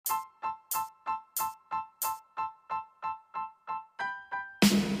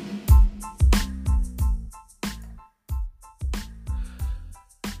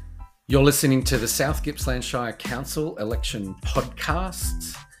You're listening to the South Gippsland Shire Council Election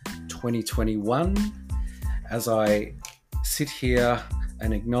Podcast 2021. As I sit here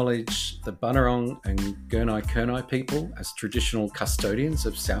and acknowledge the Bunurong and Gurnai people as traditional custodians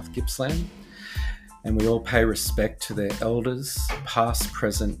of South Gippsland, and we all pay respect to their elders, past,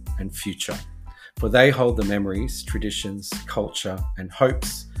 present and future, for they hold the memories, traditions, culture and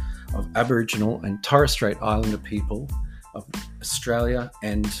hopes of Aboriginal and Torres Strait Islander people of Australia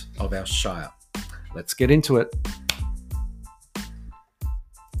and of our Shire. Let's get into it.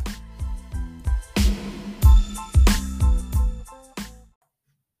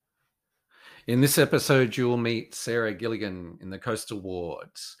 In this episode, you will meet Sarah Gilligan in the Coastal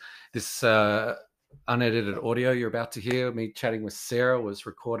Wards. This unedited audio you're about to hear, me chatting with Sarah, was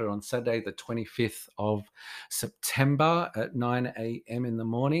recorded on Saturday, the 25th of September at 9 a.m. in the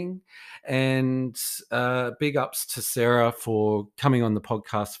morning. And big ups to Sarah for coming on the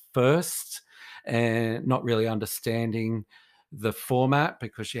podcast first and not really understanding the format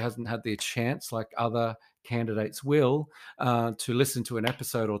because she hasn't had the chance, like other candidates will, to listen to an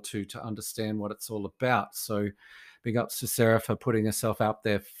episode or two to understand what it's all about. So big ups to Sarah for putting herself out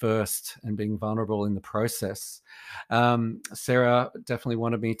there first and being vulnerable in the process. Sarah definitely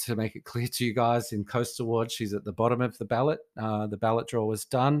wanted me to make it clear to you guys in Coastal Ward, she's at the bottom of the ballot. The ballot draw was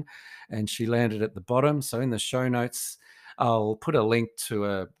done and she landed at the bottom. So in the show notes, I'll put a link to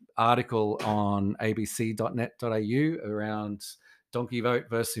an article on abc.net.au around donkey vote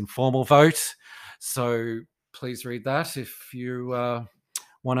versus informal vote. So please read that if you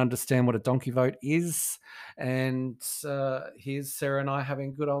want to understand what a donkey vote is. And here's Sarah and I having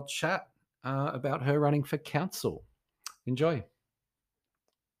a good old chat about her running for council. Enjoy.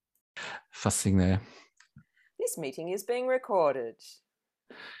 Fussing there. This meeting is being recorded.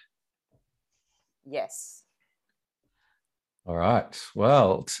 Yes. All right.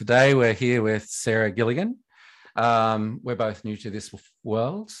 Well, today we're here with Sarah Gilligan. We're both new to this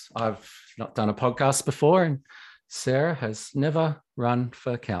world. I've not done a podcast before, and Sarah has never run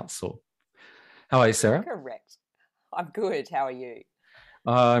for council. How are you, Sarah? Correct. I'm good. How are you?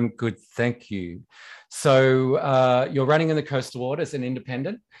 I'm good, thank you. So you're running in the Coastal Ward as an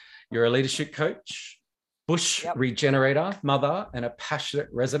independent. You're a leadership coach, bush regenerator, mother, and a passionate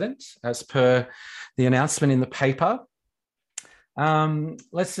resident, as per the announcement in the paper.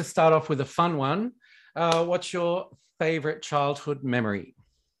 Let's just start off with a fun one. What's your favourite childhood memory?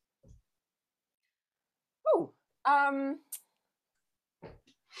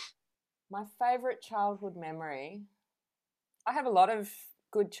 My favourite childhood memory. I have a lot of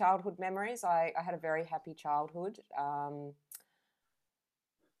good childhood memories. I had a very happy childhood,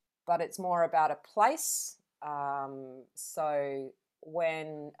 but it's more about a place. So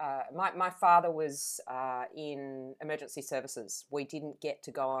when my father was in emergency services, we didn't get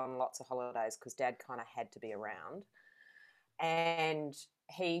to go on lots of holidays because Dad kind of had to be around. And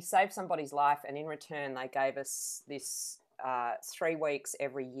he saved somebody's life, and in return they gave us this 3 weeks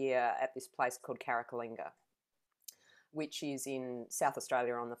every year at this place called Carricklinga, which is in South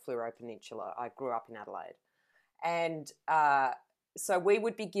Australia on the Fleurieu Peninsula. I grew up in Adelaide. And so we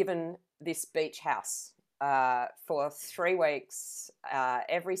would be given this beach house for 3 weeks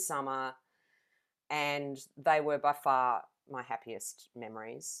every summer, and they were by far my happiest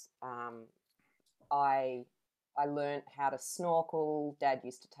memories. I learned how to snorkel. Dad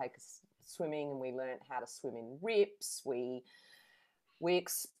used to take us swimming, and we learned how to swim in rips. We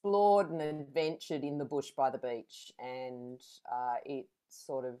explored and adventured in the bush by the beach, and it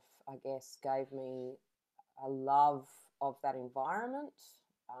sort of, I guess, gave me a love of that environment.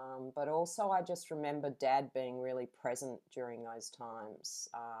 But also I just remember Dad being really present during those times,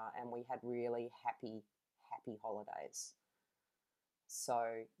 and we had really happy holidays.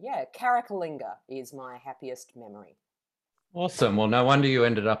 So, yeah, Carricklinga is my happiest memory. Awesome. Well, no wonder you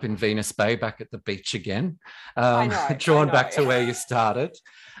ended up in Venus Bay back at the beach again, I know. drawn back to where you started.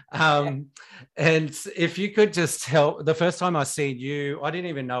 And if you could just tell, the first time I seen you, I didn't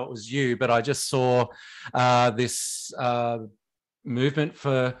even know it was you, but I just saw this movement,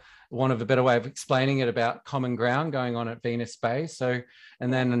 for want of a better way of explaining it, about common ground going on at Venus Bay. So,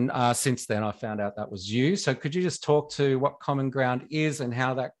 and then since then I found out that was you. So could you just talk to what common ground is and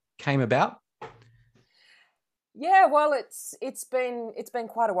how that came about? Yeah, well, it's been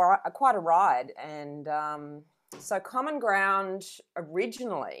quite a ride, and so Common Ground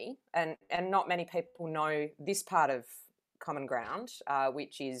originally, and not many people know this part of Common Ground,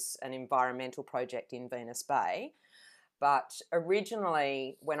 which is an environmental project in Venus Bay. But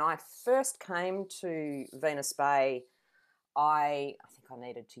originally, when I first came to Venus Bay, I think I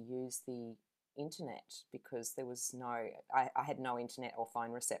needed to use the internet because there was I had no internet or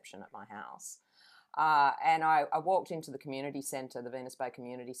phone reception at my house. And I walked into the community centre, the Venus Bay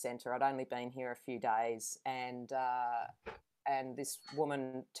Community Centre. I'd only been here a few days, and this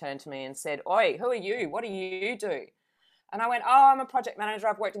woman turned to me and said, "Oi, who are you? What do you do?" And I went, "Oh, I'm a project manager.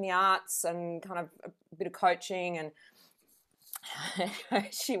 I've worked in the arts and kind of a bit of coaching." And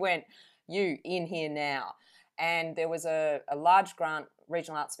she went, "You in here now." And there was a large grant.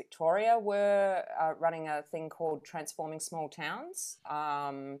 Regional Arts Victoria were running a thing called Transforming Small Towns.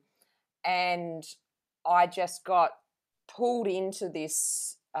 And I just got pulled into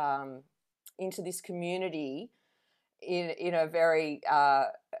this community in a very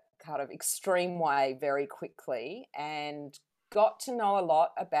kind of extreme way very quickly, and got to know a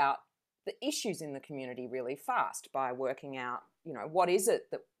lot about the issues in the community really fast by working out, what is it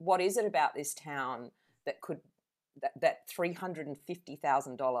about this town that could that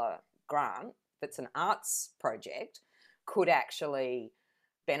 $350,000 grant that's an arts project could actually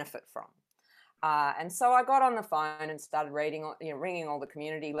benefit from. And so I got on the phone and started ringing all the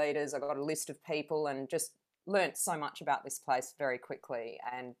community leaders. I got a list of people and just learnt so much about this place very quickly,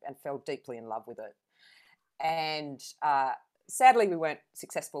 and fell deeply in love with it. And sadly, we weren't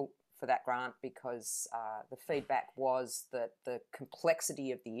successful for that grant because the feedback was that the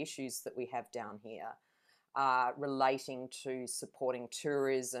complexity of the issues that we have down here relating to supporting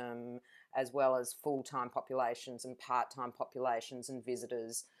tourism as well as full-time populations and part-time populations and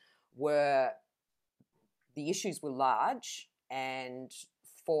visitors the issues were large, and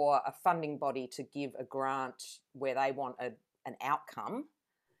for a funding body to give a grant where they want an outcome,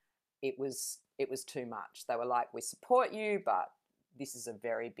 it was too much. They were like, "We support you, but this is a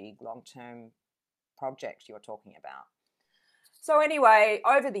very big long-term project you're talking about." So anyway,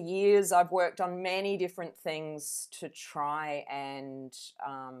 over the years, I've worked on many different things to try and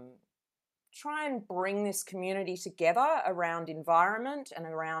bring this community together around environment and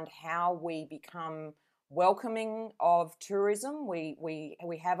around how we become welcoming of tourism. We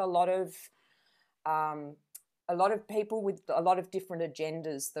have a lot of people with a lot of different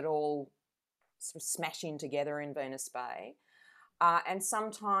agendas that all sort of smash in together in Venus Bay, and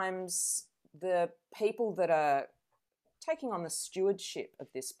sometimes the people that are taking on the stewardship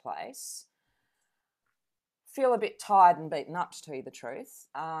of this place feel a bit tired and beaten up, to tell you the truth.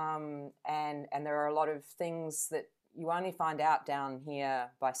 And there are a lot of things that you only find out down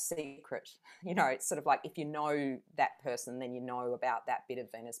here by secret. It's sort of like, if you know that person, then you know about that bit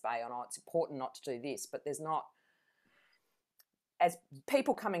of Venus Bay. Oh, it's important not to do this, but there's not. As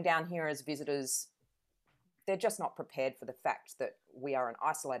people coming down here as visitors, they're just not prepared for the fact that we are an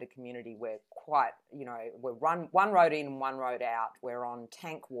isolated community. We're quite, we're one road in and one road out. We're on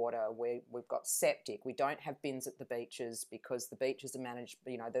tank water. We've got septic. We don't have bins at the beaches because the beaches are managed,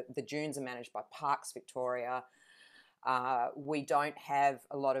 the dunes are managed by Parks Victoria. We don't have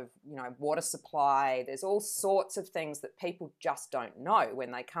a lot of, water supply. There's all sorts of things that people just don't know when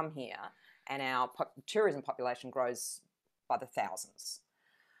they come here, and our tourism population grows by the thousands.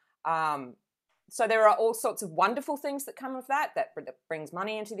 So there are all sorts of wonderful things that come of that brings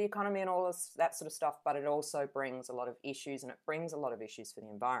money into the economy and all that sort of stuff, but it also brings a lot of issues, and it brings a lot of issues for the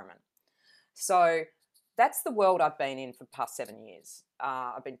environment. So that's the world I've been in for the past 7 years.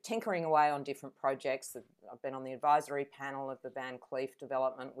 I've been tinkering away on different projects. I've been on the advisory panel of the Van Cleef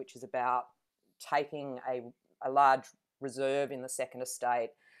development, which is about taking a large reserve in the Second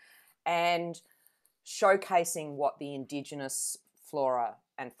Estate and showcasing what the Indigenous flora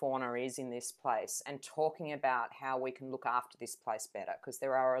and fauna is in this place, and talking about how we can look after this place better, because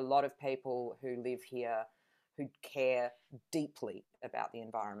there are a lot of people who live here who care deeply about the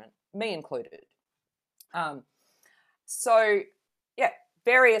environment, me included. So yeah,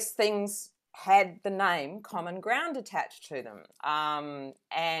 various things had the name Common Ground attached to them,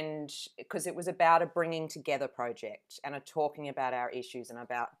 and because it was about a bringing together project and a talking about our issues and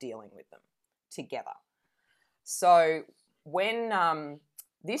about dealing with them together. So when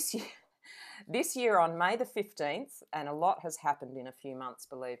this year on May the 15th, and a lot has happened in a few months,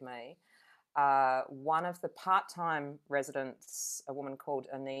 believe me, one of the part-time residents, a woman called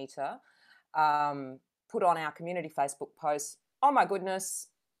Anita, put on our community Facebook post, "Oh my goodness,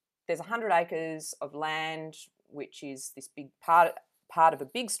 there's 100 acres of land, which is this big part of a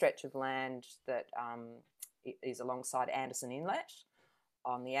big stretch of land that is alongside Anderson Inlet,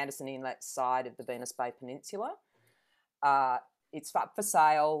 on the Anderson Inlet side of the Venus Bay Peninsula. It's up for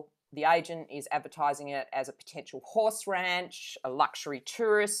sale. The agent is advertising it as a potential horse ranch, a luxury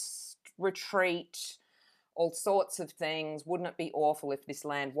tourist retreat, all sorts of things. Wouldn't it be awful if this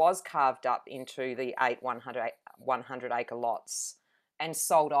land was carved up into the 100 acre lots and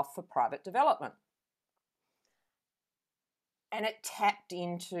sold off for private development. And it tapped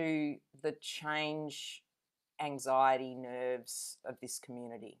into the change anxiety nerves of this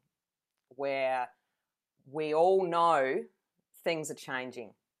community, where we all know things are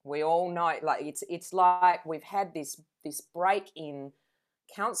changing. We all know, like, it's like we've had this break in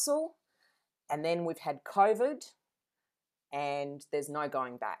council, and then we've had COVID, and there's no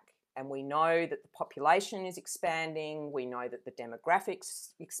going back. And we know that the population is expanding. We know that the demographics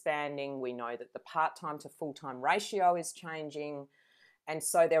expanding. We know that the part-time to full-time ratio is changing. And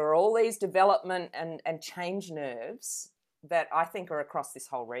so there are all these development and change nerves that I think are across this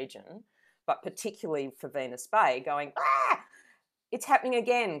whole region, but particularly for Venus Bay, going, it's happening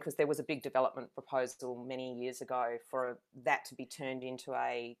again, because there was a big development proposal many years ago for that to be turned into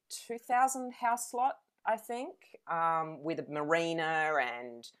a 2,000 house lot, I think, with a marina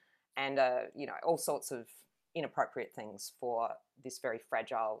and all sorts of inappropriate things for this very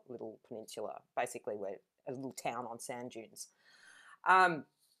fragile little peninsula. Basically, we're a little town on sand dunes. And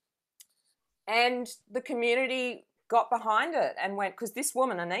the community got behind it and went, because this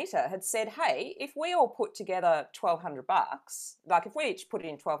woman, Anita, had said, hey, if we all put together $1,200, like if we each put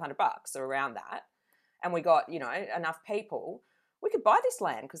in $1,200 or around that, and we got, enough people, we could buy this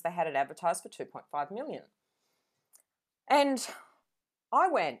land, because they had it advertised for $2.5 million. And I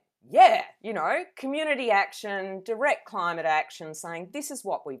went, yeah, community action, direct climate action, saying this is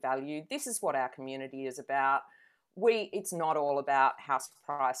what we value, this is what our community is about. It's not all about house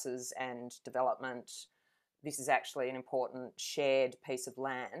prices and development. This is actually an important shared piece of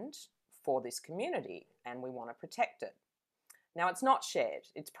land for this community, and we want to protect it. Now, it's not shared,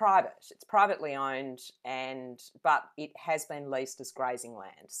 it's private. It's privately owned, but it has been leased as grazing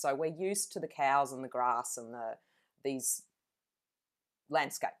land. So we're used to the cows and the grass and these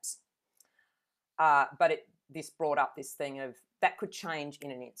landscapes. But this brought up this thing of that could change in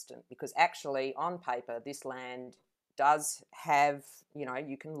an instant, because actually on paper this land does have,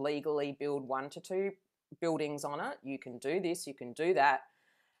 you can legally build 1 to 2 buildings on it. You can do this, you can do that.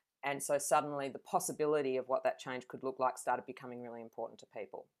 And so suddenly the possibility of what that change could look like started becoming really important to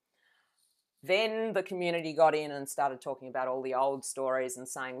people. Then the community got in and started talking about all the old stories and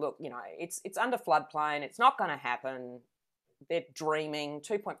saying, look, it's under floodplain, it's not going to happen. They're dreaming.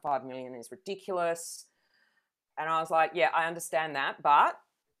 2.5 million is ridiculous. And I was like, yeah, I understand that, but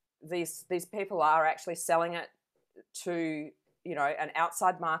these people are actually selling it to, an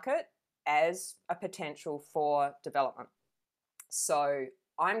outside market as a potential for development. So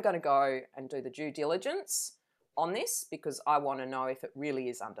I'm going to go and do the due diligence on this, because I want to know if it really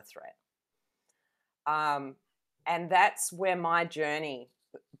is under threat. And that's where my journey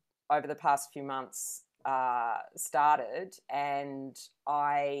over the past few months started, and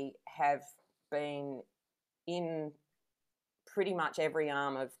I have been in pretty much every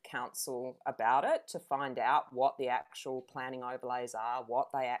arm of council about it to find out what the actual planning overlays are, what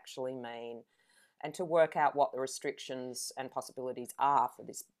they actually mean, and to work out what the restrictions and possibilities are for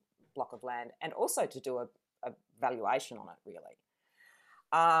this block of land, and also to do a valuation on it, really.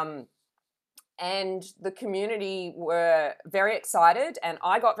 And the community were very excited, and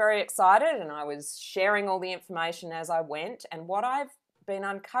I got very excited, and I was sharing all the information as I went. And what I've been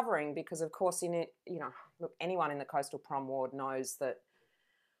uncovering, because of course look, anyone in the Coastal Prom Ward knows that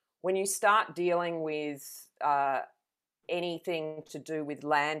when you start dealing with anything to do with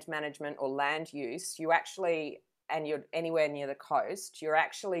land management or land use, and you're anywhere near the coast, you're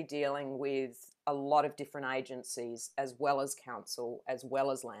actually dealing with a lot of different agencies, as well as council, as well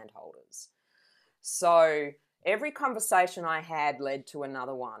as landholders. So every conversation I had led to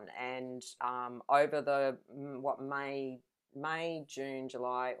another one. And over the, May, June,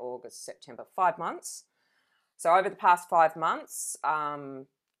 July, August, September, 5 months. So over the past 5 months,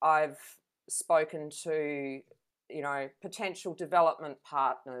 I've spoken to, potential development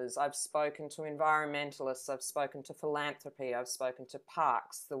partners. I've spoken to environmentalists. I've spoken to philanthropy. I've spoken to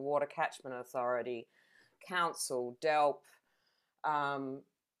parks, the Water Catchment Authority, council, DELP,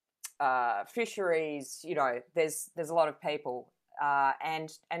 fisheries. There's a lot of people, and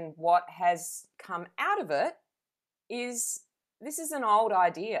what has come out of it is this is an old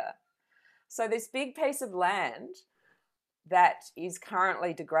idea. So this big piece of land that is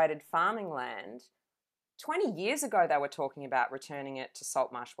currently degraded farming land, 20 years ago they were talking about returning it to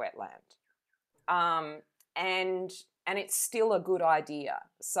salt marsh wetland, and it's still a good idea.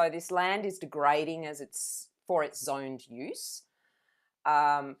 So this land is degrading as it's for its zoned use.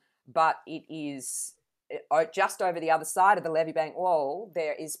 But it is just over the other side of the levee bank wall,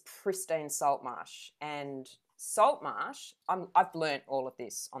 there is pristine salt marsh. And Salt marsh, I've learnt all of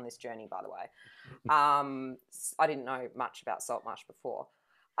this on this journey, by the way. I didn't know much about salt marsh before.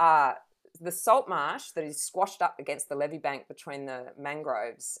 The salt marsh that is squashed up against the levee bank between the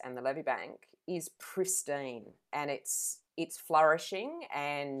mangroves and the levee bank is pristine, and it's flourishing.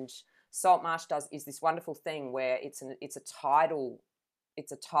 And salt marsh is this wonderful thing where it's a tidal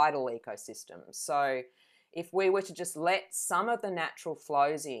ecosystem. So if we were to just let some of the natural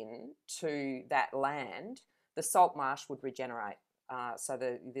flows in to that land, the salt marsh would regenerate. So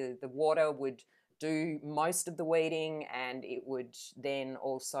the water would do most of the weeding, and it would then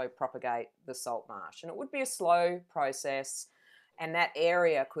also propagate the salt marsh. And it would be a slow process, and that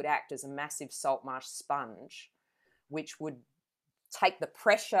area could act as a massive salt marsh sponge, which would take the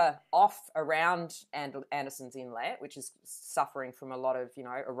pressure off around Anderson's Inlet, which is suffering from a lot of,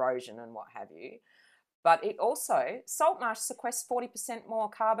 erosion and what have you. But it also, salt marsh sequests 40% more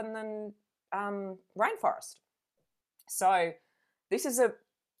carbon than rainforest. So this is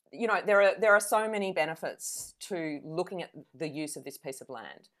there are so many benefits to looking at the use of this piece of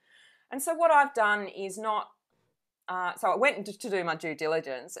land. And so what I've done is so I went to do my due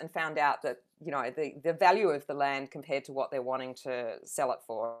diligence and found out that, the value of the land compared to what they're wanting to sell it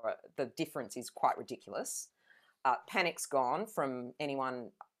for, the difference is quite ridiculous. Panic's gone from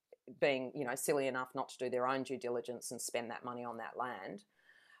anyone being, silly enough not to do their own due diligence and spend that money on that land.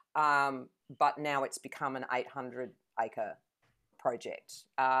 But now it's become an 800-acre project.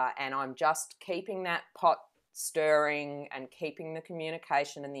 And I'm just keeping that pot stirring and keeping the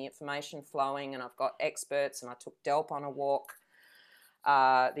communication and the information flowing. And I've got experts, and I took Delp on a walk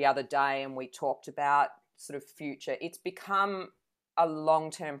the other day, and we talked about sort of future. It's become a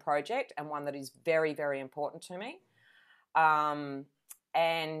long-term project, and one that is very, very important to me.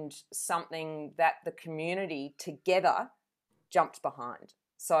 And something that the community together jumped behind.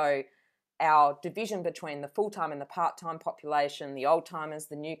 So our division between the full-time and the part-time population, the old-timers,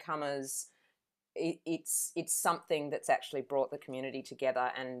 the newcomers, it's something that's actually brought the community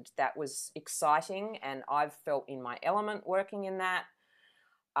together, and that was exciting, and I've felt in my element working in that,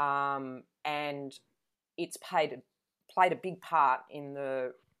 and it's played a big part in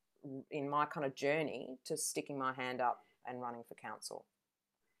my kind of journey to sticking my hand up and running for council.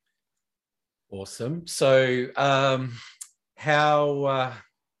 Awesome. So how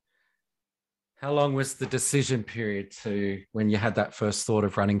long was the decision period to when you had that first thought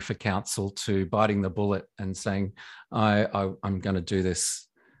of running for council to biting the bullet and saying, I'm going to do this?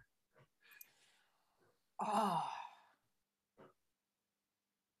 Oh,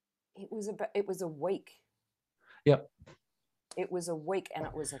 it was a week. Yep. It was a week, and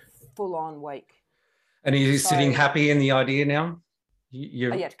it was a full-on week. And are you sitting happy in the idea now?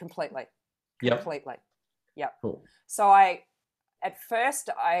 Yeah, completely. Completely. Yep. Cool. So at first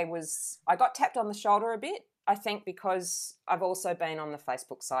I got tapped on the shoulder a bit, I think, because I've also been on the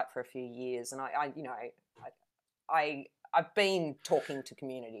Facebook site for a few years, and I've been talking to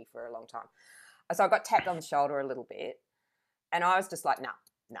community for a long time. So I got tapped on the shoulder a little bit, and I was just like, nah,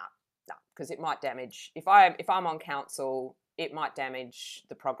 because it might damage, if I'm on council, it might damage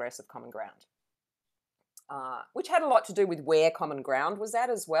the progress of Common Ground. Which had a lot to do with where Common Ground was at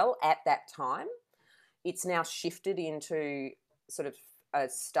as well at that time. It's now shifted into sort of a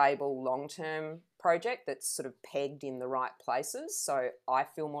stable long-term project that's sort of pegged in the right places. So I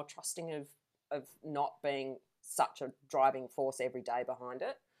feel more trusting of not being such a driving force every day behind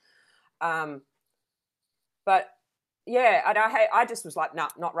it. But yeah, I just was like, nah,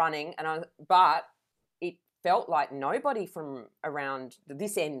 not running. But it felt like nobody from around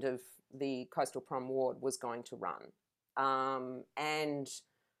this end of the Coastal Prom Ward was going to run. And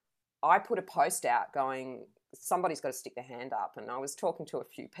I put a post out going, somebody's got to stick their hand up. And I was talking to a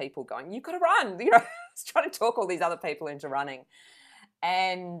few people going, you've got to run. I was trying to talk all these other people into running.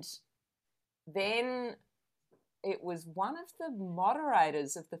 And then it was one of the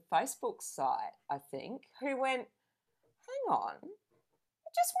moderators of the Facebook site, I think, who went, hang on, I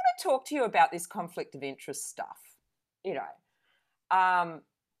just want to talk to you about this conflict of interest stuff.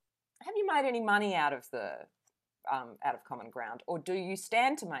 Have you made any money out of Common Ground, or do you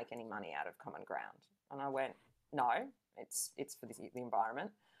stand to make any money out of Common Ground? And I went, no, it's for the environment.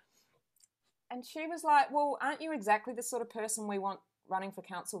 And she was like, well, aren't you exactly the sort of person we want running for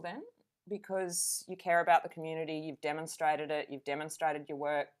council then? Because you care about the community, you've demonstrated it, you've demonstrated your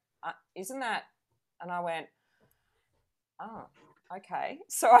work. Isn't that? And I went, oh, okay.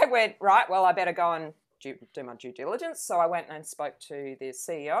 So I went, right, well, I better go and do my due diligence. So I went and spoke to the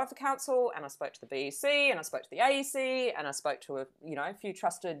CEO of the council, and I spoke to the BEC, and I spoke to the AEC, and I spoke to a few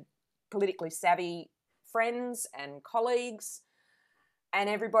trusted, politically savvy friends and colleagues. And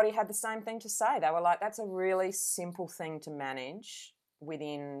everybody had the same thing to say. They were like, that's a really simple thing to manage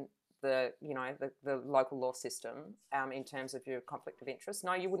within the, you know, the local law system in terms of your conflict of interest.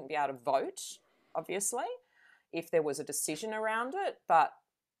 No, you wouldn't be able to vote, obviously, if there was a decision around it. But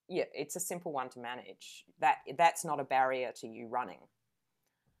yeah, it's a simple one to manage. That's not a barrier to you running.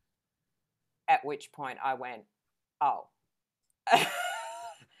 At which point I went, oh.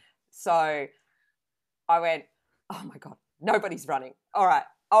 So I went, oh my God, nobody's running. All right,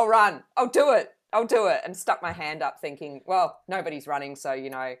 I'll run. I'll do it. And stuck my hand up thinking, well, nobody's running. So, you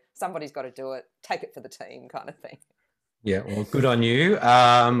know, somebody's got to do it. Take it for the team kind of thing. Yeah, well, good on you.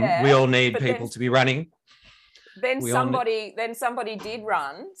 We all need people to be running. Then somebody did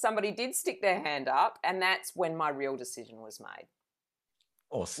run. Somebody did stick their hand up. And that's when my real decision was made.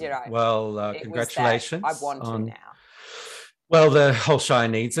 Awesome. You know, well, congratulations. I want to now. Well, the whole Shire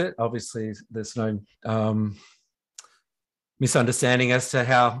needs it. Obviously, there's no misunderstanding as to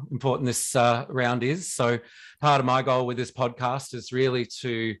how important this round is. So part of my goal with this podcast is really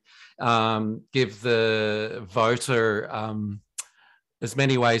to give the voter as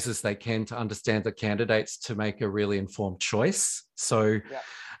many ways as they can to understand the candidates to make a really informed choice. So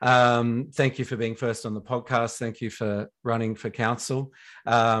thank you for being first on the podcast. Thank you for running for council.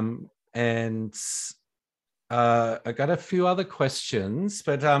 And I got a few other questions,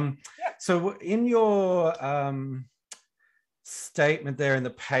 but so in your statement there in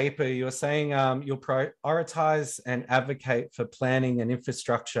the paper, you were saying you'll prioritize and advocate for planning and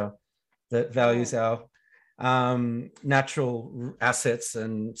infrastructure that values our natural assets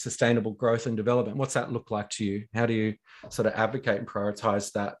and sustainable growth and development. What's that look like to you? How do you sort of advocate and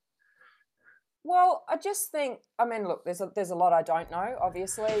prioritize that? Well, I just think, I mean, look, there's a lot I don't know,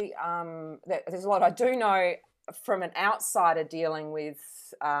 obviously. There's a lot I do know from an outsider dealing with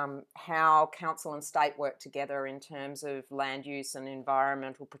how council and state work together in terms of land use and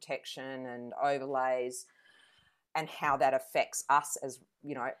environmental protection and overlays, and how that affects us as,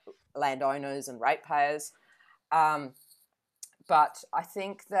 you know, landowners and ratepayers. But I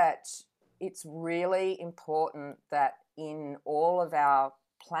think that it's really important that in all of our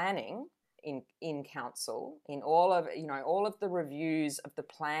planning in council, in all of, you know, all of the reviews of the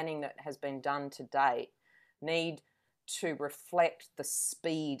planning that has been done to date need to reflect the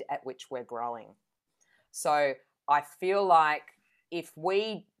speed at which we're growing. So I feel like if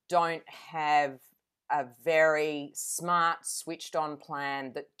we don't have a very smart, switched on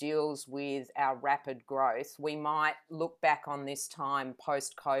plan that deals with our rapid growth, we might look back on this time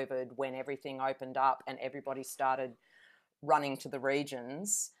post-COVID when everything opened up and everybody started running to the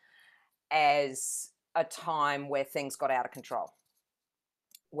regions as a time where things got out of control.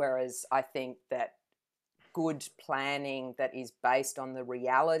 Whereas I think that good planning that is based on the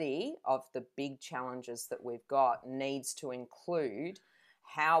reality of the big challenges that we've got needs to include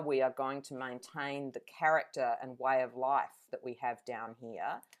how we are going to maintain the character and way of life that we have down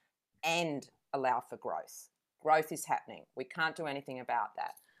here and allow for growth. Growth is happening. We can't do anything about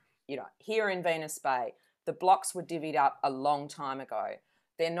that. You know, here in Venus Bay, the blocks were divvied up a long time ago.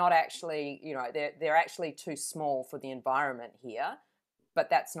 They're not actually, you know, they're actually too small for the environment here, but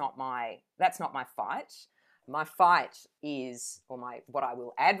that's not my fight. My fight is, or what I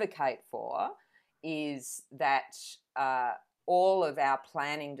will advocate for is that all of our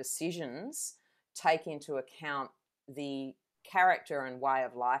planning decisions take into account the character and way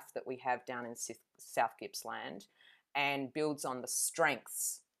of life that we have down in South Gippsland and builds on the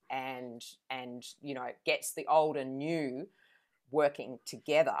strengths and you know, gets the old and new working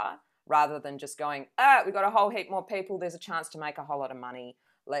together rather than just going, we've got a whole heap more people, there's a chance to make a whole lot of money,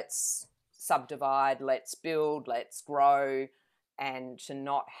 let's subdivide, let's build, let's grow, and to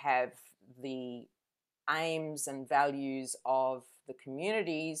not have the aims and values of the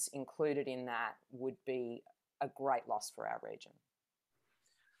communities included in that would be a great loss for our region.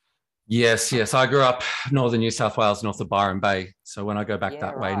 Yes. I grew up northern New South Wales, north of Byron Bay. So when I go back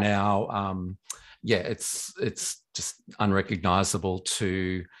that way now, it's just unrecognisable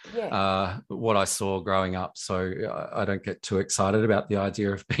to what I saw growing up. So I don't get too excited about the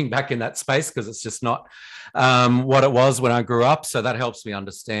idea of being back in that space because it's just not what it was when I grew up. So that helps me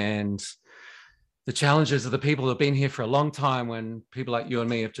understand the challenges of the people who have been here for a long time when people like you and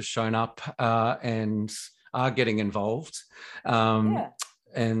me have just shown up and are getting involved.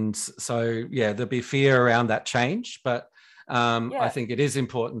 And so, there'll be fear around that change, but I think it is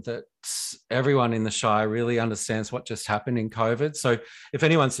important that everyone in the Shire really understands what just happened in COVID. So if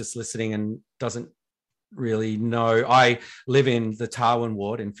anyone's just listening and doesn't really know, I live in the Tarwin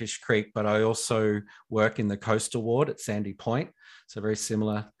ward in Fish Creek, but I also work in the coastal ward at Sandy Point. So very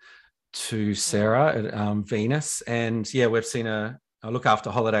similar to Sarah at Venus. And we've seen a I look after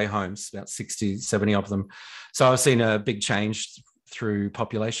holiday homes, about 60, 70 of them. So I've seen a big change through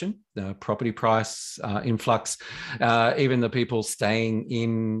population, the property price influx. Even the people staying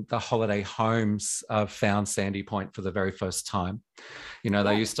in the holiday homes found Sandy Point for the very first time.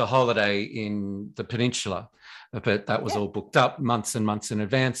 They used to holiday in the peninsula, but that was all booked up months and months in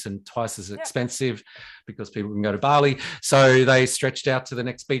advance and twice as expensive because people can go to Bali. So they stretched out to the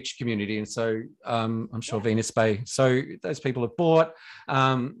next beach community. And so I'm sure Venus Bay. So those people have bought.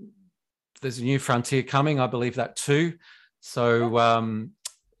 There's a new frontier coming. I believe that too. So,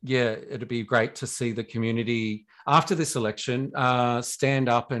 it'd be great to see the community after this election stand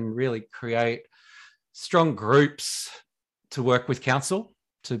up and really create strong groups to work with council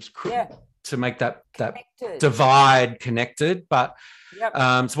to make that divide connected. But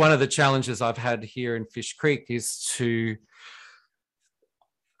it's one of the challenges I've had here in Fish Creek is to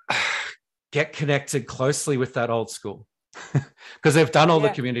get connected closely with that old school. Because they've done all the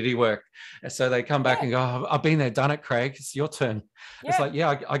community work. And so they come back and go, oh, I've been there, done it, Craig. It's your turn. It's like,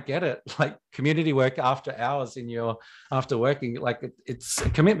 I get it. Like community work after hours after working, like it's a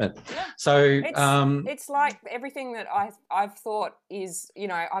commitment. Yeah. So it's like everything that I've thought is,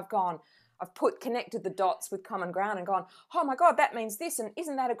 I've connected the dots with common ground and gone, oh my God, that means this. And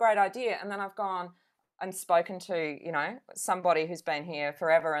isn't that a great idea? And then I've gone and spoken to, somebody who's been here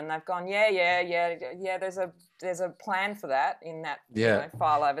forever, and they've gone, there's a plan for that in that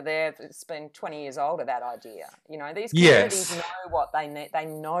file over there. It's been 20 years older, that idea. These communities know what they need. They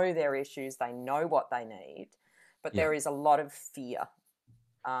know their issues. They know what they need. But there is a lot of fear.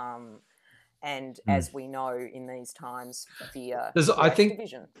 And as we know in these times, fear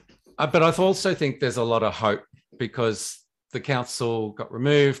division. But I also think there's a lot of hope because the council got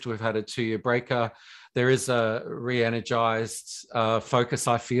removed. We've had a 2-year breaker. There is a re-energized focus,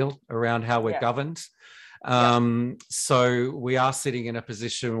 I feel, around how we're governed. So we are sitting in a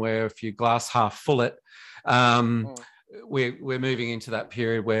position where if you glass half full it, we're moving into that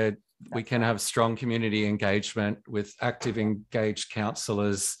period where we can have strong community engagement with active, engaged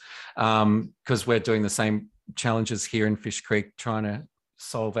councillors because we're doing the same challenges here in Fish Creek, trying to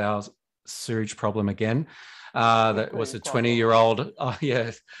solve our sewage problem again. That was a 20-year-old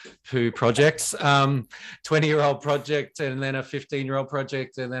poo projects, 20-year-old project, and then a 15-year-old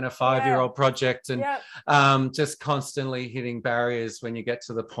project, and then a 5-year-old project, and just constantly hitting barriers when you get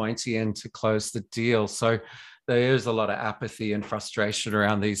to the pointy end to close the deal. So there is a lot of apathy and frustration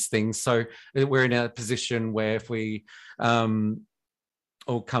around these things. So we're in a position where if we all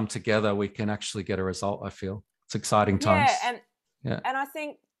come together, we can actually get a result. I feel it's exciting times. And I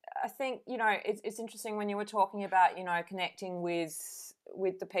think it's interesting when you were talking about connecting with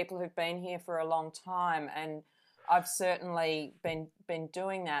the people who've been here for a long time, and I've certainly been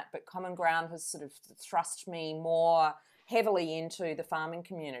doing that, but Common Ground has sort of thrust me more heavily into the farming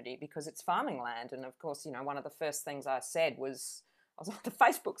community because it's farming land. And of course, one of the first things I said was, I was on the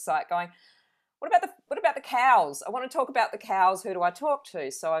Facebook site going, what about the cows? I want to talk about the cows. Who do I talk to?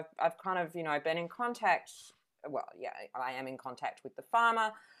 So I've kind of been in contact. Well, I am in contact with the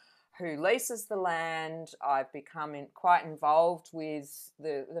farmer who leases the land. I've become quite involved with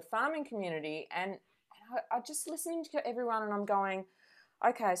the farming community, and I just listening to everyone, and I'm going,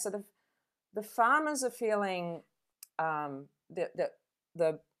 okay, so the farmers are feeling,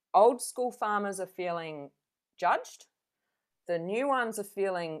 the old school farmers are feeling judged. The new ones are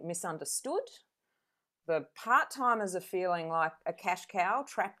feeling misunderstood. The part-timers are feeling like a cash cow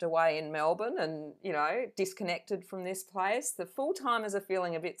trapped away in Melbourne and, disconnected from this place. The full-timers are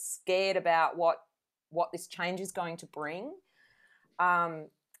feeling a bit scared about what this change is going to bring. And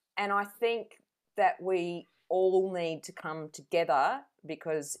I think that we all need to come together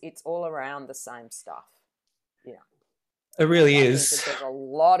because it's all around the same stuff. It really is. There's a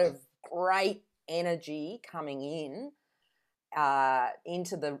lot of great energy coming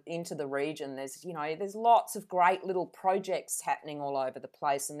into the region. There's lots of great little projects happening all over the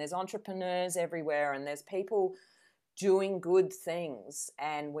place, and there's entrepreneurs everywhere, and there's people doing good things.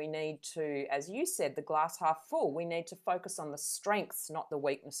 And we need to, as you said, the glass half full, we need to focus on the strengths, not the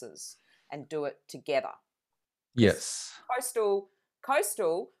weaknesses, and do it together. Yes.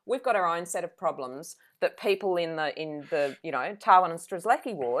 Coastal, we've got our own set of problems that people in the Tarwin and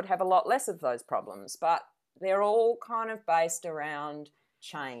Strzelecki ward have a lot less of those problems, but they're all kind of based around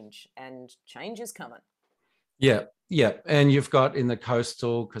change, and change is coming. Yeah. And you've got in the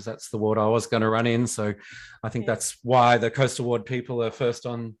coastal, because that's the ward I was going to run in. So I think that's why the coastal ward people are first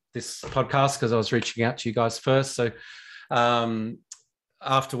on this podcast, because I was reaching out to you guys first. So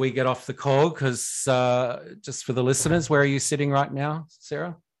after we get off the call, because just for the listeners, where are you sitting right now,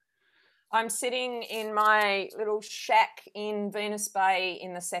 Sarah? I'm sitting in my little shack in Venus Bay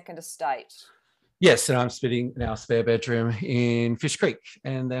in the second estate. Yes, and I'm sitting in our spare bedroom in Fish Creek.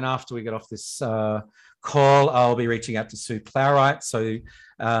 And then after we get off this call, I'll be reaching out to Sue Plowright. So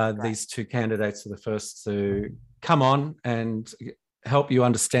these two candidates are the first to come on and help you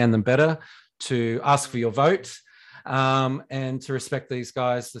understand them better, to ask for your vote, and to respect these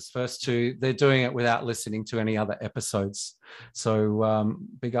guys. This first two, they're doing it without listening to any other episodes. So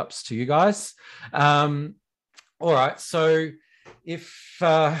big ups to you guys. All right. So if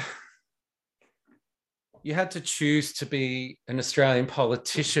you had to choose to be an Australian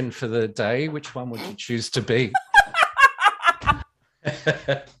politician for the day, which one would you choose to be?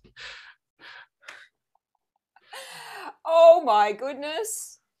 Oh my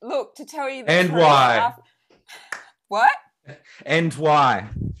goodness. Look, to tell you the and truth. Why? What? And why?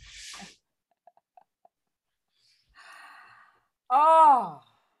 Oh.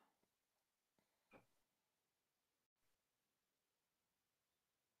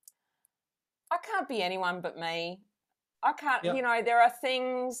 I can't be anyone but me. I can't, Yep. you know, there are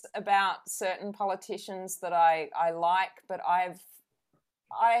things about certain politicians that I like, but I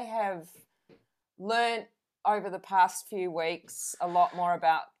have learnt over the past few weeks a lot more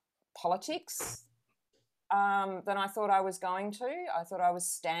about politics than I thought I was going to. I thought I was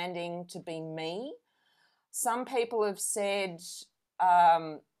standing to be me. Some people have said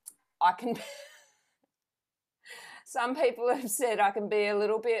I can... Some people have said I can be a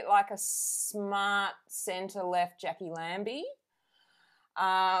little bit like a smart centre-left Jackie Lambie,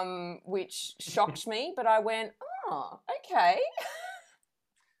 which shocked me. But I went, oh, okay.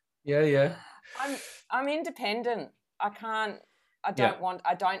 Yeah. I'm independent. I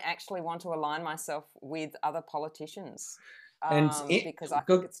don't actually want to align myself with other politicians, because I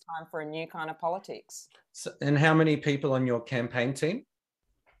think it's time for a new kind of politics. So, and how many people on your campaign team?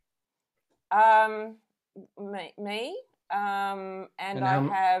 Me, and I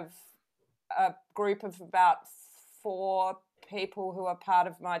have a group of about 4 people who are part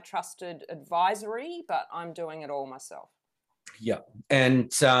of my trusted advisory, but I'm doing it all myself. Yeah.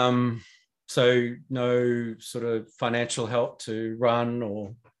 And so no sort of financial help to run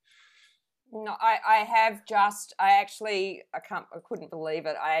or... No, I couldn't believe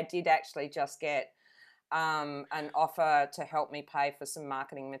it. I did actually just get an offer to help me pay for some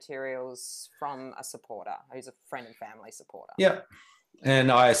marketing materials from a supporter who's a friend and family supporter. Yeah. And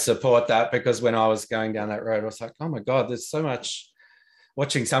I support that, because when I was going down that road, I was like, oh my God, there's so much,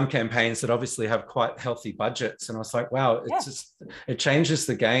 watching some campaigns that obviously have quite healthy budgets. And I was like, wow, it changes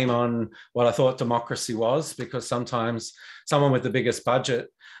the game on what I thought democracy was, because sometimes someone with the biggest budget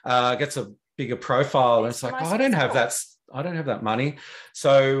gets a bigger profile. And it's like, oh, I don't have that money.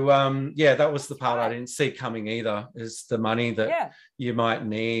 So that was the part I didn't see coming either, is the money that you might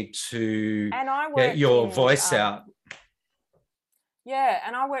need to get your voice out. Yeah,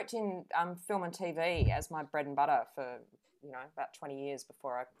 and I worked in film and TV as my bread and butter for about 20 years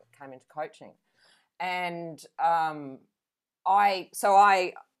before I came into coaching, and I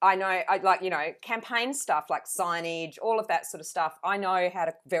know, campaign stuff like signage, all of that sort of stuff. I know how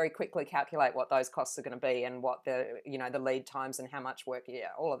to very quickly calculate what those costs are going to be and what the lead times and how much work,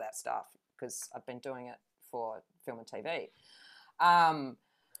 all of that stuff, because I've been doing it for film and TV.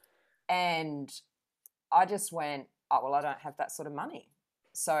 And I just went, oh, well, I don't have that sort of money.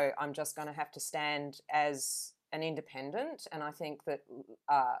 So I'm just going to have to stand as an independent. And I think that,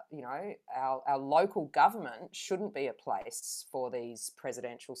 our local government shouldn't be a place for these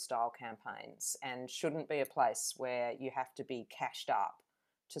presidential style campaigns, and shouldn't be a place where you have to be cashed up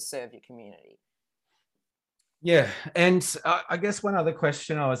to serve your community. Yeah. And I guess one other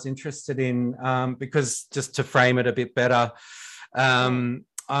question I was interested in, because just to frame it a bit better,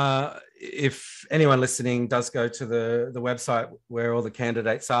 if anyone listening does go to the website where all the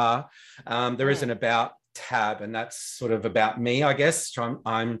candidates are, there is an About tab, and that's sort of about me, I guess.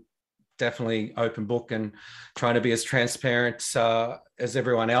 I'm definitely open book and trying to be as transparent as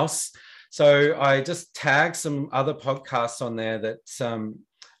everyone else. So I just tagged some other podcasts on there that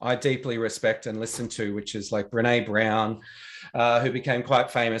I deeply respect and listen to, which is like Brene Brown, who became quite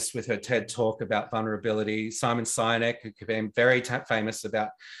famous with her TED Talk about vulnerability. Simon Sinek, who became very famous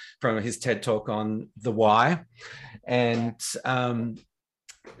from his TED Talk on the why. And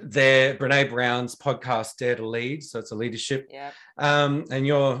Brene Brown's podcast, Dare to Lead. So it's a leadership. Yeah. And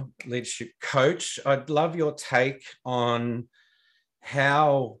your leadership coach. I'd love your take on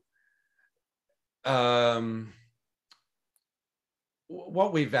how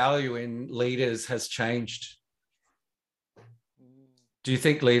what we value in leaders has changed. Do you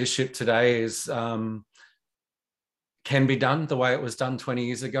think leadership today is can be done the way it was done 20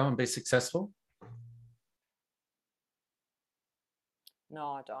 years ago and be successful?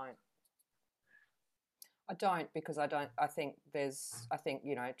 No, I don't. I don't, because I think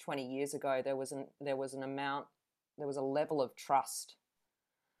 20 years ago there was a level of trust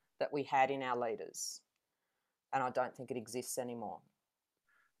that we had in our leaders, and I don't think it exists anymore.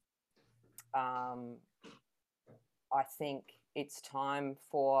 I think it's time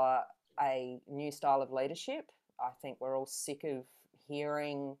for a new style of leadership. I think we're all sick of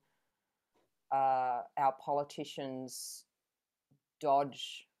hearing our politicians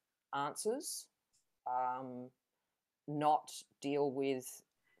dodge answers, not deal with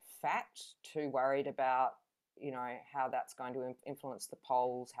fact, too worried about, how that's going to influence the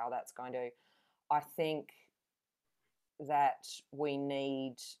polls, how that's going to... I think that we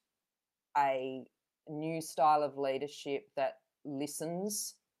need a new style of leadership that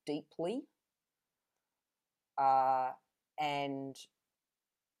listens deeply, and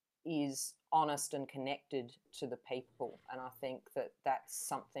is honest and connected to the people. And I think that that's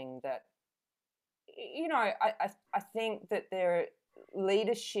something that, I think that their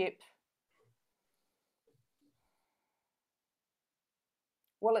leadership,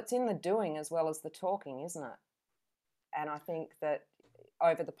 well, it's in the doing as well as the talking, isn't it? And I think that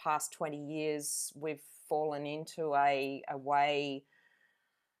over the past 20 years, we've fallen into a way,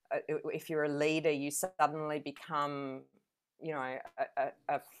 if you're a leader, you suddenly become,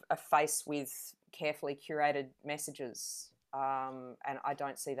 a face with carefully curated messages. And I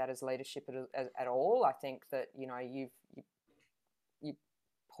don't see that as leadership at all. I think that, you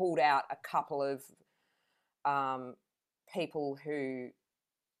pulled out a couple of people who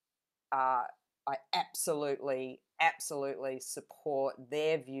I absolutely support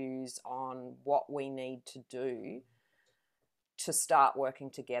their views on what we need to do to start working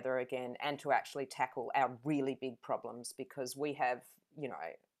together again and to actually tackle our really big problems, because we have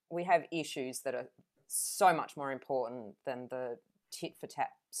issues that are so much more important than the tit for tat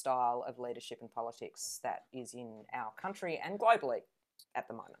style of leadership and politics that is in our country and globally at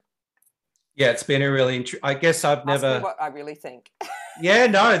the moment. Yeah, it's been a really I guess I've never... Ask me what I really think. Yeah,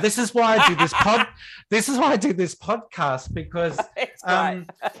 no, this is why I did this this is why I did this podcast, because there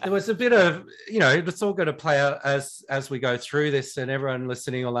was a bit of, it's all going to play out as we go through this, and everyone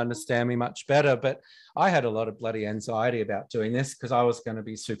listening will understand me much better. But I had a lot of bloody anxiety about doing this, because I was going to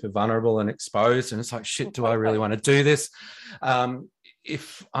be super vulnerable and exposed, and it's like, shit, do I really want to do this? I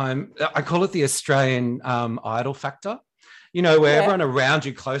call it the Australian Idol factor. Where everyone around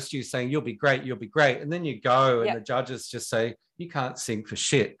you, close to you, saying, you'll be great. And then you go and the judges just say, you can't sing for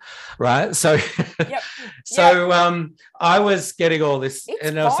shit. Right. So, I was getting all this,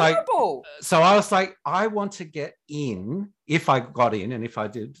 and I was vulnerable. I was like, I want to get in. If I got in, and if I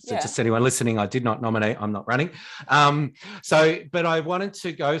did, so just anyone listening, I did not nominate, I'm not running. But I wanted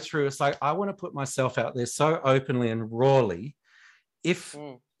to go through, it's like, I want to put myself out there so openly and rawly. If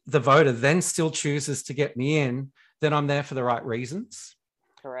the voter then still chooses to get me in, then I'm there for the right reasons.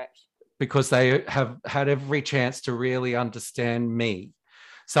 Correct. Because they have had every chance to really understand me.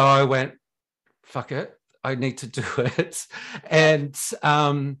 So I went, fuck it, I need to do it. And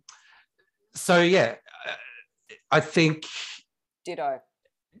I think... Ditto.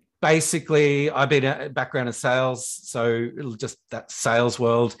 Basically, I've been a background in sales. So just that sales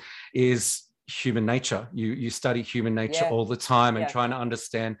world is human nature. You study human nature all the time, and trying to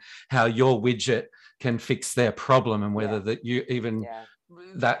understand how your widget can fix their problem, and whether that you even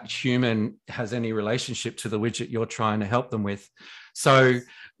that human has any relationship to the widget you're trying to help them with. So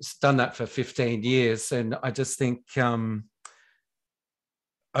it's done that for 15 years. And I just think over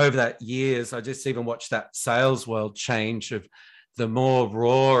that years, I just even watched that sales world change of the more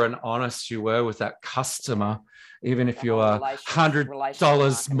raw and honest you were with that customer, even if you are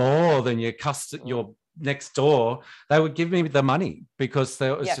 $100 more than your next door, they would give me the money, because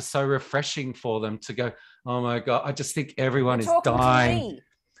it was just so refreshing for them to go, oh my God, I just think everyone is dying.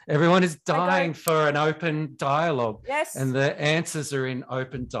 Everyone is dying for an open dialogue. Yes. And the answers are in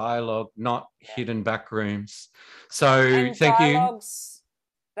open dialogue, not hidden back rooms. So thank you.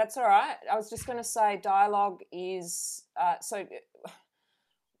 That's all right. I was just going to say, dialogue is so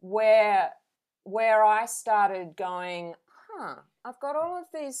where I started going, I've got all of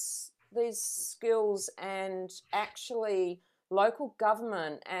these skills, and actually local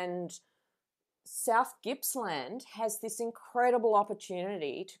government and South Gippsland has this incredible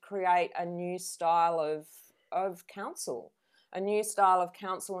opportunity to create a new style of council, a new style of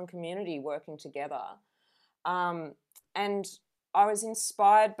council and community working together. And I was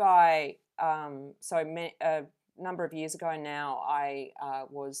inspired by number of years ago now, I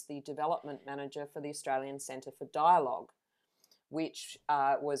was the development manager for the Australian Centre for Dialogue, which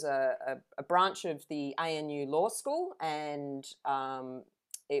was a branch of the ANU Law School, and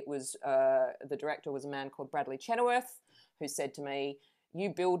it was the director was a man called Bradley Chenoweth, who said to me, "You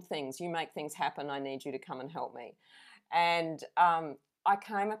build things, you make things happen. I need you to come and help me." And I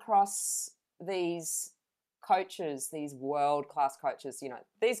came across these coaches, these world-class coaches.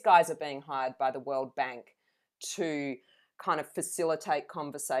 These guys are being hired by the World Bank to kind of facilitate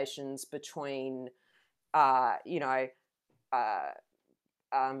conversations between,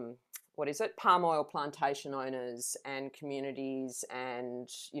 palm oil plantation owners and communities and,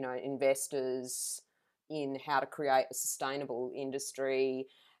 investors in how to create a sustainable industry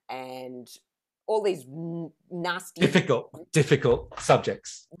and all these nasty, difficult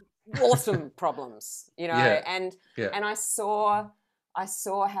subjects, awesome problems, Yeah. and Yeah. and I saw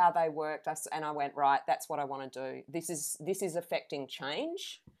how they worked, and I went, right, that's what I want to do. This is affecting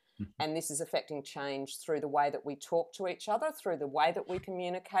change. And this is affecting change through the way that we talk to each other, through the way that we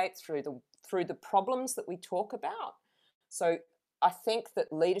communicate, through the problems that we talk about. So I think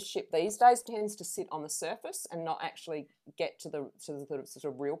that leadership these days tends to sit on the surface and not actually get to the sort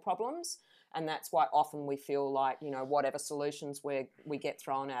of real problems. And that's why often we feel like, whatever solutions we get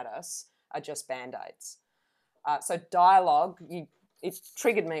thrown at us are just Band-Aids. So dialogue, it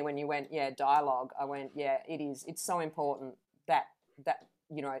triggered me when you went, dialogue. I went, it is. It's so important that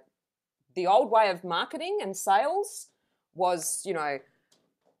the old way of marketing and sales was,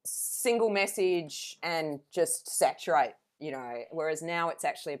 single message and just saturate, whereas now it's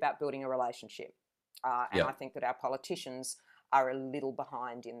actually about building a relationship. And I think that our politicians are a little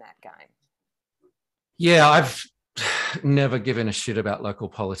behind in that game. Yeah, I've never given a shit about local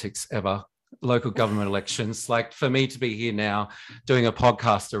politics ever. Local government elections. Like, for me to be here now doing a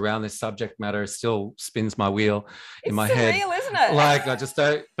podcast around this subject matter still spins my wheel in my head. It's surreal, isn't it? Like, I just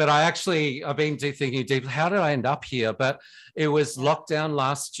don't, but I've been thinking deep, how did I end up here? But it was lockdown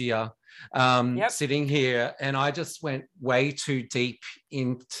last year, sitting here, and I just went way too deep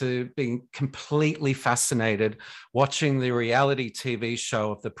into being completely fascinated watching the reality TV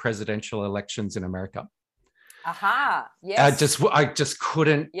show of the presidential elections in America. Aha! Yes. I just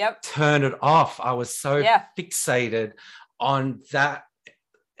couldn't turn it off. I was so fixated on that,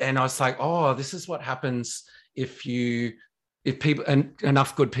 and I was like, "Oh, this is what happens if people and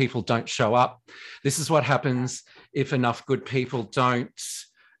enough good people don't show up. This is what happens if enough good people don't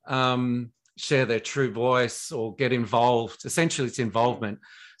share their true voice or get involved." Essentially, it's involvement.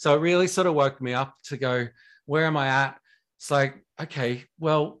 So it really sort of woke me up to go, "Where am I at?" It's like, okay,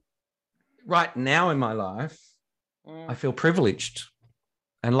 well, right now in my life, I feel privileged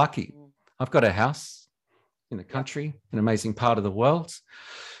and lucky. I've got a house in the country, an amazing part of the world.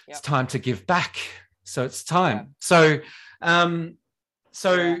 It's time to give back. So it's time. So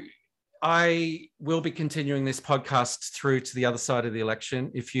I will be continuing this podcast through to the other side of the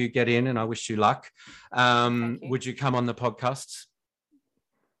election. If you get in, and I wish you luck, would you come on the podcast?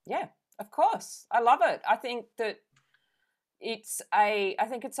 Yeah, of course. I love it. I think that it's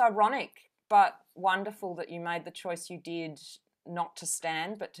ironic but wonderful that you made the choice you did not to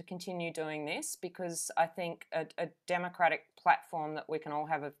stand but to continue doing this, because I think a democratic platform that we can all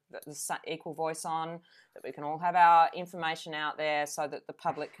have the equal voice on, that we can all have our information out there so that the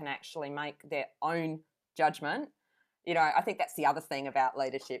public can actually make their own judgment. I think that's the other thing about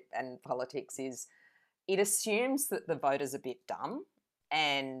leadership and politics is it assumes that the voter's a bit dumb,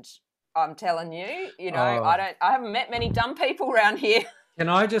 and I'm telling you, I haven't met many dumb people around here. Can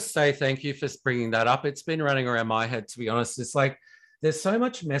I just say thank you for bringing that up? It's been running around my head, to be honest. It's like there's so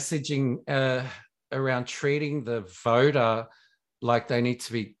much messaging around treating the voter like they need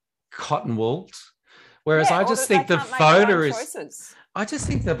to be cotton wooled. Whereas I just think the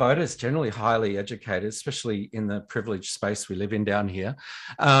voter is generally highly educated, especially in the privileged space we live in down here.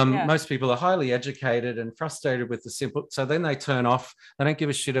 Most people are highly educated and frustrated with the simple. So then they turn off. They don't give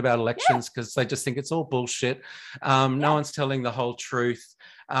a shit about elections because they just think it's all bullshit. No one's telling the whole truth.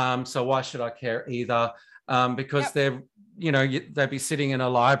 So why should I care either? Because they'd be sitting in a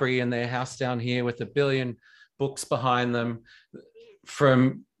library in their house down here with 1 billion books behind them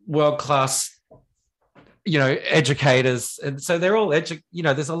from world-class educators, and so they're all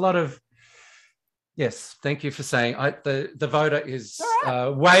there's a lot of thank you for saying the voter is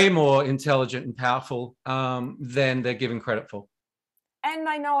way more intelligent and powerful than they're given credit for, and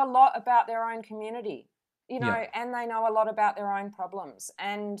they know a lot about their own community, and they know a lot about their own problems.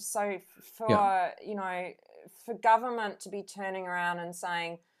 And so for government to be turning around and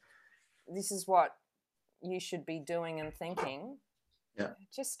saying this is what you should be doing and thinking,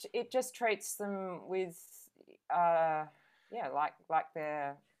 it just treats them with like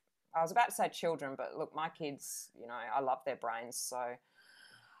they're, I was about to say children, but look, my kids, I love their brains, so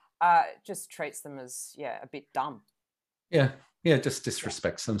just treats them as a bit dumb. Yeah, just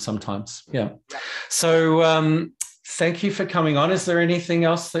disrespects them sometimes. Yeah. So thank you for coming on. Is there anything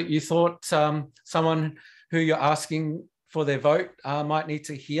else that you thought someone who you're asking for their vote might need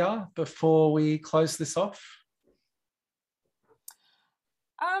to hear before we close this off?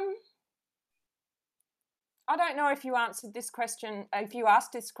 I don't know if you answered this question, if you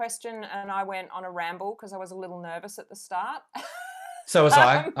asked this question and I went on a ramble because I was a little nervous at the start. So was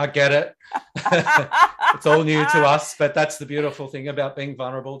I get it. It's all new to us, but that's the beautiful thing about being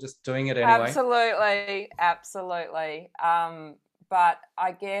vulnerable, just doing it anyway. Absolutely. But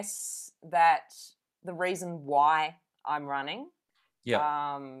I guess that the reason why I'm running,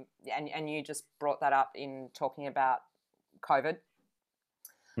 and you just brought that up in talking about COVID.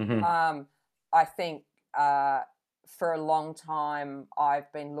 Mm-hmm. I think for a long time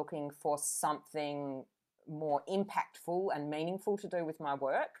I've been looking for something more impactful and meaningful to do with my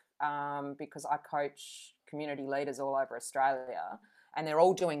work, because I coach community leaders all over Australia and they're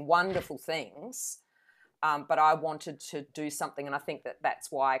all doing wonderful things, but I wanted to do something, and I think that's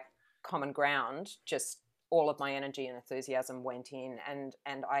why Common Ground, just all of my energy and enthusiasm went in,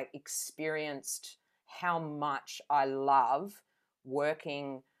 and I experienced how much I love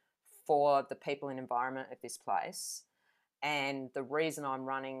working for the people and environment of this place. And the reason I'm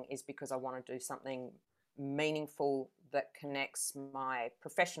running is because I want to do something meaningful that connects my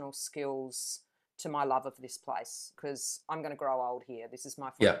professional skills to my love of this place, because I'm going to grow old here. This is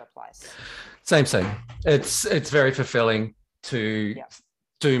my forever place. Same. It's very fulfilling to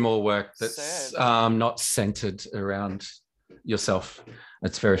do more work that's not centered around yourself.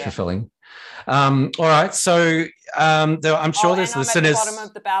 It's very fulfilling. All right, so I'm sure there's listeners. I'm at the bottom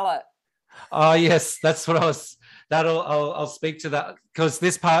of the ballot. Oh yes, that's what I was. I'll speak to that, because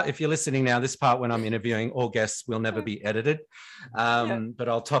this part, if you're listening now, this part when I'm interviewing all guests will never be edited, but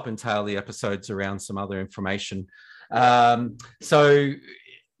I'll top and tail the episodes around some other information. So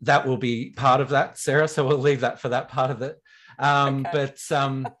that will be part of that, Sarah. So we'll leave that for that part of it. But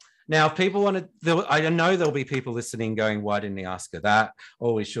now, if people want to, I know there'll be people listening going, why didn't he ask her that?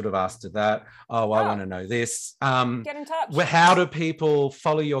 Or we should have asked her that. I want to know this. Get in touch. How do people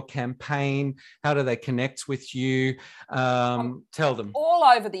follow your campaign? How do they connect with you? Tell them. All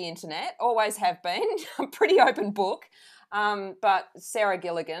over the internet, always have been. I'm a pretty open book. But Sarah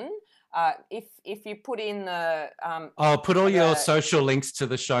Gilligan, if you put in the... I'll put all your social links to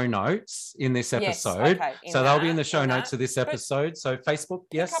the show notes in this episode. Yes, so they'll be in the show notes of this episode. So Facebook,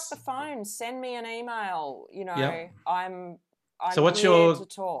 pick up the phone, send me an email. I'm so what's your to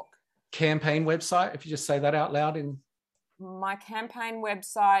talk. Campaign website, if you just say that out loud? My campaign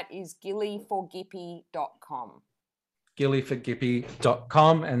website is gillyforgippy.com.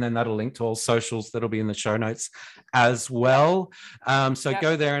 gillyforgippy.com, and then that'll link to all socials that'll be in the show notes as well.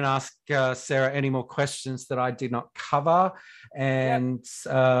 Go there and ask Sarah any more questions that I did not cover, and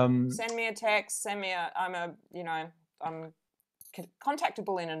send me a text, I'm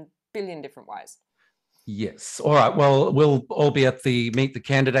contactable in a billion different ways. Yes. All right. Well, we'll all be at the Meet the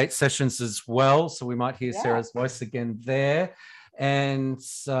Candidate sessions as well, so we might hear Sarah's voice again there. And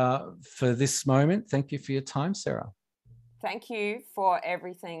for this moment, thank you for your time, Sarah. Thank you for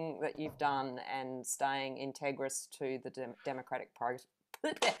everything that you've done and staying integrous to the democratic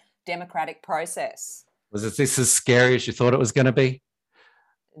process. Was this as scary as you thought it was going to be?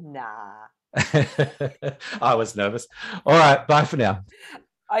 Nah. I was nervous. All right. Bye for now.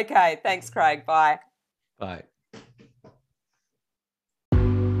 Okay. Thanks, Craig. Bye. Bye.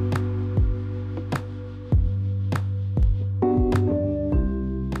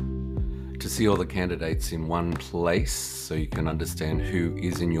 To see all the candidates in one place so you can understand who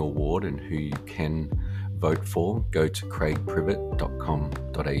is in your ward and who you can vote for, go to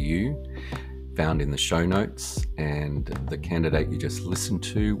craigprivet.com.au, found in the show notes, and the candidate you just listened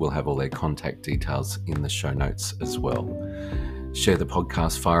to will have all their contact details in the show notes as well. Share the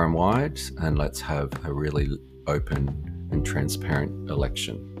podcast far and wide, and let's have a really open and transparent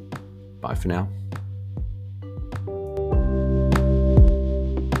election. Bye for now.